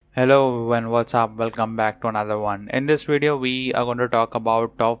Hello and what's up? Welcome back to another one. In this video, we are going to talk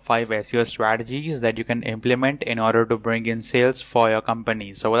about top 5 SEO strategies that you can implement in order to bring in sales for your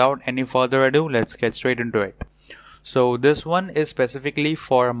company. So without any further ado, let's get straight into it. So this one is specifically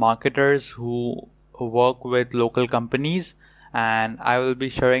for marketers who work with local companies, and I will be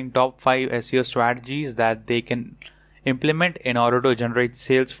sharing top 5 SEO strategies that they can implement in order to generate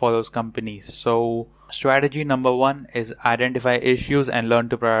sales for those companies. So strategy number 1 is identify issues and learn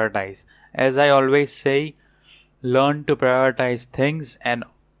to prioritize. As I always say, learn to prioritize things and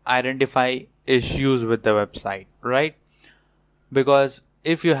identify issues with the website, right? Because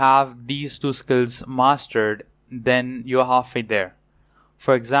if you have these two skills mastered, then you're halfway there.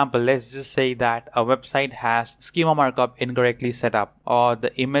 For example, let's just say that a website has schema markup incorrectly set up, or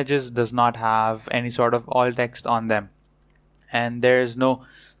the images does not have any sort of alt text on them, and there is no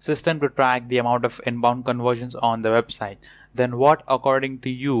system to track the amount of inbound conversions on the website. Then what, according to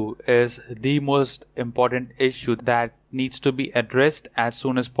you, is the most important issue that needs to be addressed as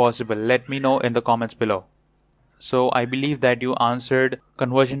soon as possible? Let me know in the comments below. So I believe that you answered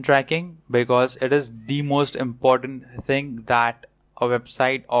conversion tracking, because it is the most important thing that a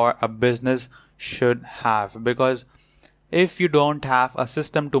website or a business should have. Because if you don't have a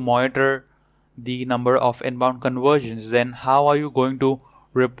system to monitor the number of inbound conversions, then how are you going to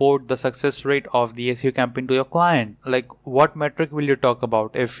report the success rate of the SEO campaign to your client? Like, what metric will you talk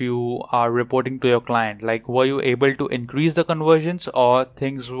about if you are reporting to your client? Like, were you able to increase the conversions, or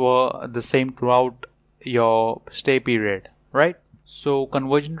things were the same throughout your stay period, right? So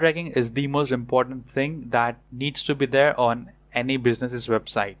conversion tracking is the most important thing that needs to be there on any business's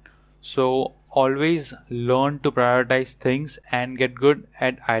website. So always learn to prioritize things and get good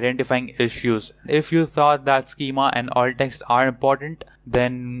at identifying issues. If you thought that schema and alt text are important,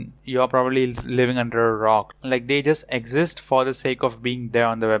 then you're probably living under a rock. Like, they just exist for the sake of being there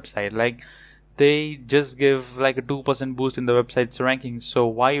on the website. Like, they just give like a 2% boost in the website's rankings. So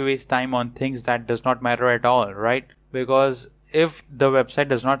why waste time on things that does not matter at all, right? Because if the website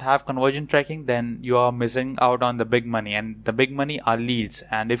does not have conversion tracking, then you are missing out on the big money, and the big money are leads.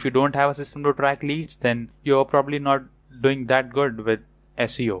 And if you don't have a system to track leads, then you're probably not doing that good with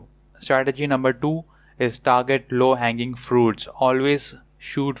SEO. Strategy number 2 is target low hanging fruits. Always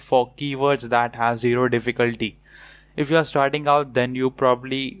shoot for keywords that have zero difficulty. If you are starting out, then you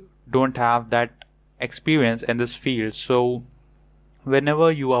probably don't have that experience in this field. So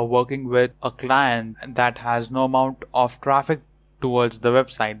whenever you are working with a client that has no amount of traffic towards the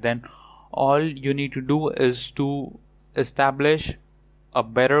website, then all you need to do is to establish a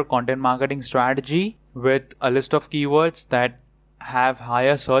better content marketing strategy with a list of keywords that have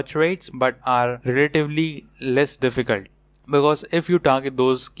higher search rates but are relatively less difficult. Because if you target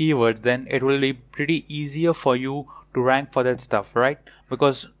those keywords, then it will be pretty easier for you to rank for that stuff, right?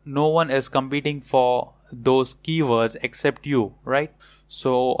 Because no one is competing for those keywords except you, right?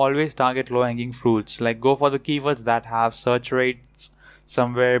 So always target low hanging fruits. Like, go for the keywords that have search rates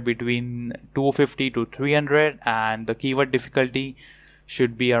somewhere between 250 to 300, and the keyword difficulty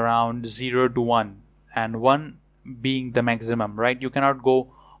should be around 0 to 1, and 1 being the maximum, right? You cannot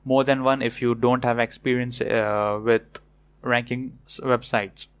go more than 1 if you don't have experience with ranking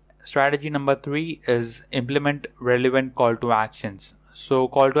websites. Strategy number 3 is implement relevant call to actions. So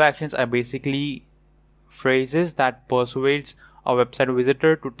call to actions are basically phrases that persuades a website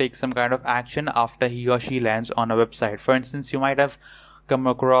visitor to take some kind of action after he or she lands on a website. For instance, you might have come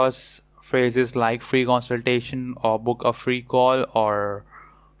across phrases like free consultation, or book a free call, or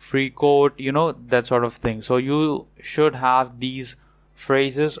free quote, that sort of thing. So you should have these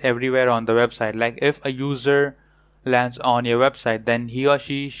phrases everywhere on the website. Like, if a user lands on your website, then he or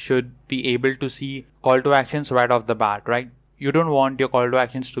she should be able to see call to actions right off the bat, right? You don't want your call to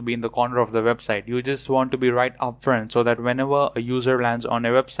actions to be in the corner of the website. You just want to be right up front, so that whenever a user lands on a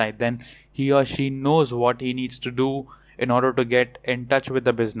website, then he or she knows what he needs to do in order to get in touch with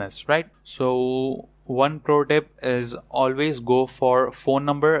the business, right? So one pro tip is always go for phone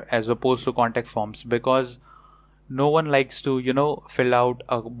number as opposed to contact forms, because no one likes to, fill out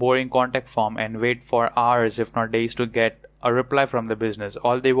a boring contact form and wait for hours, if not days, to get a reply from the business.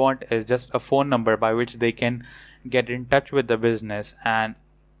 All they want is just a phone number by which they can get in touch with the business and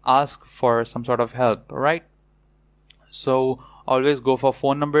ask for some sort of help, right? So always go for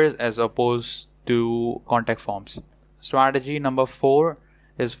phone numbers as opposed to contact forms. Strategy number 4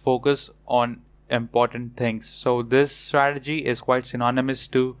 is focus on important things. So this strategy is quite synonymous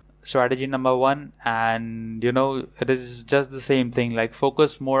to strategy number 1, and it is just the same thing. Like,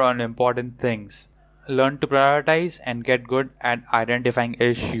 focus more on important things, learn to prioritize, and get good at identifying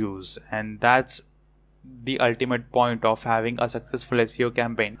issues. And that's the ultimate point of having a successful SEO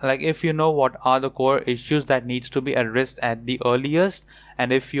campaign. Like, if you know what are the core issues that needs to be addressed at the earliest,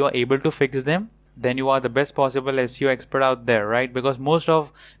 and if you are able to fix them, then you are the best possible SEO expert out there, right? Because most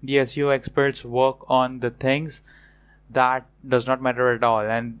of the SEO experts work on the things that does not matter at all,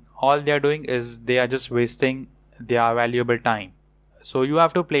 and all they are doing is they are just wasting their valuable time. So you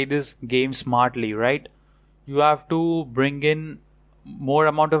have to play this game smartly, right? You have to bring in more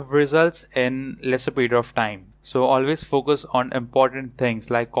amount of results in lesser period of time. So always focus on important things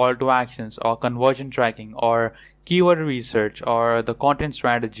like call to actions or conversion tracking or keyword research or the content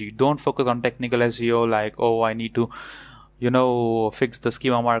strategy. Don't focus on technical SEO like, oh, I need to fix the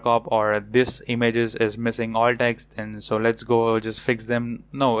schema markup, or this images is missing all text, and so let's go just fix them.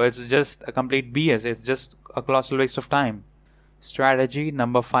 No, it's just a complete BS. It's just a colossal waste of time. Strategy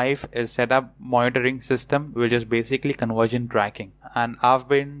number 5 is set up monitoring system, which is basically conversion tracking. And I've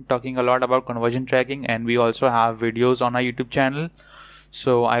been talking a lot about conversion tracking, and we also have videos on our YouTube channel.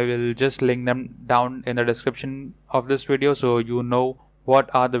 So I will just link them down in the description of this video, so you know what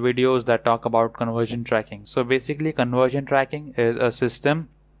are the videos that talk about conversion tracking. So basically, conversion tracking is a system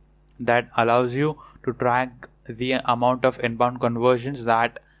that allows you to track the amount of inbound conversions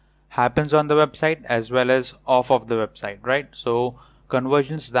that happens on the website as well as off of the website, right? So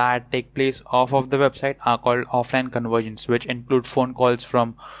conversions that take place off of the website are called offline conversions, which include phone calls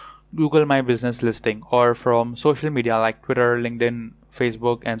from Google My Business listing or from social media like Twitter, LinkedIn,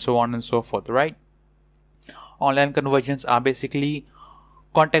 Facebook, and so on and so forth, right? Online conversions are basically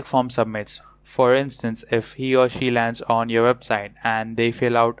contact form submits. For instance, if he or she lands on your website and they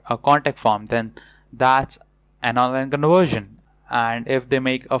fill out a contact form, then that's an online conversion. And if they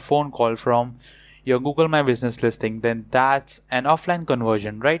make a phone call from your Google My Business listing, then that's an offline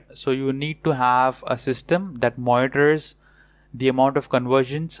conversion, right? So you need to have a system that monitors the amount of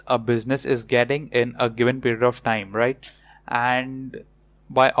conversions a business is getting in a given period of time, right? And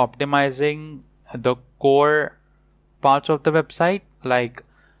by optimizing the core parts of the website, like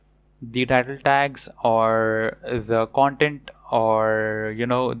the title tags or the content or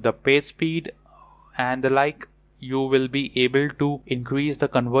the page speed and the like, you will be able to increase the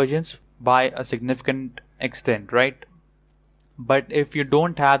conversions by a significant extent, right? But if you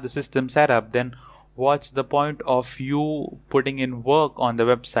don't have the system set up, then what's the point of you putting in work on the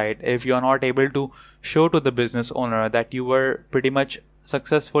website if you're not able to show to the business owner that you were pretty much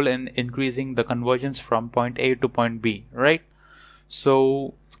successful in increasing the conversions from point A to point B, right?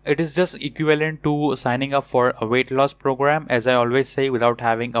 So it is just equivalent to signing up for a weight loss program, as I always say, without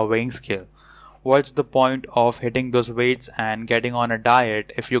having a weighing scale. What's the point of hitting those weights and getting on a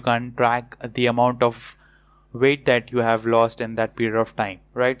diet if you can't track the amount of weight that you have lost in that period of time,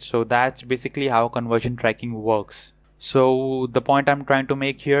 right? So that's basically how conversion tracking works. So the point I'm trying to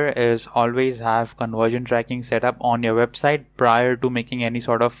make here is always have conversion tracking set up on your website prior to making any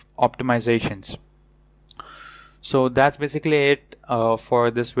sort of optimizations. So that's basically it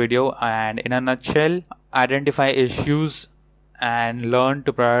for this video, and in a nutshell, identify issues and learn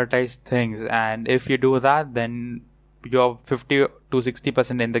to prioritize things, and if you do that, then you're 50 to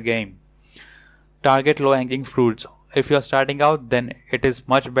 60% in the game. Target low hanging fruits. If you're starting out, then it is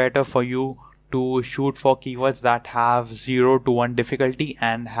much better for you to shoot for keywords that have 0 to 1 difficulty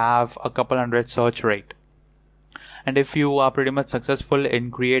and have a couple hundred search rate. And if you are pretty much successful in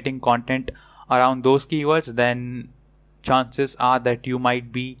creating content around those keywords, then chances are that you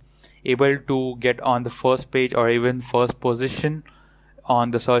might be able to get on the first page or even first position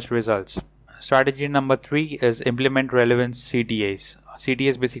on the search results. Strategy number 3 is implement relevant CTAs.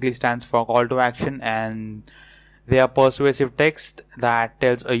 CTAs basically stands for call to action, and they are persuasive text that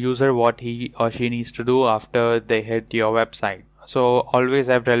tells a user what he or she needs to do after they hit your website. So always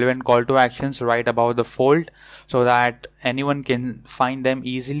have relevant call to actions right above the fold so that anyone can find them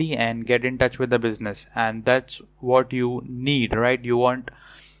easily and get in touch with the business. And that's what you need, right? You want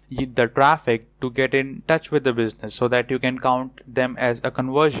the traffic to get in touch with the business so that you can count them as a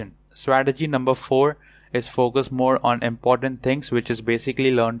conversion. Strategy number 4 is focus more on important things, which is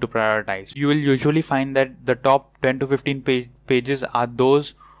basically learn to prioritize. You will usually find that the top 10 to 15 pages are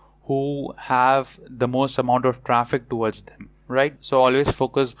those who have the most amount of traffic towards them, right? So always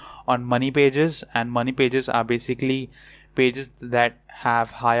focus on money pages, and money pages are basically pages that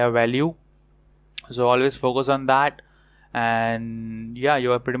have higher value. So always focus on that, and yeah,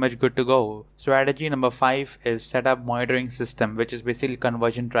 you are pretty much good to go. Strategy number 5 is set up monitoring system, which is basically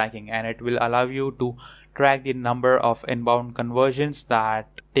conversion tracking, and it will allow you to track the number of inbound conversions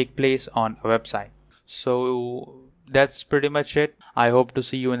that take place on a website. So that's pretty much it. I hope to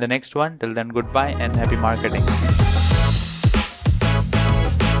see you in the next one. Till then, goodbye and happy marketing.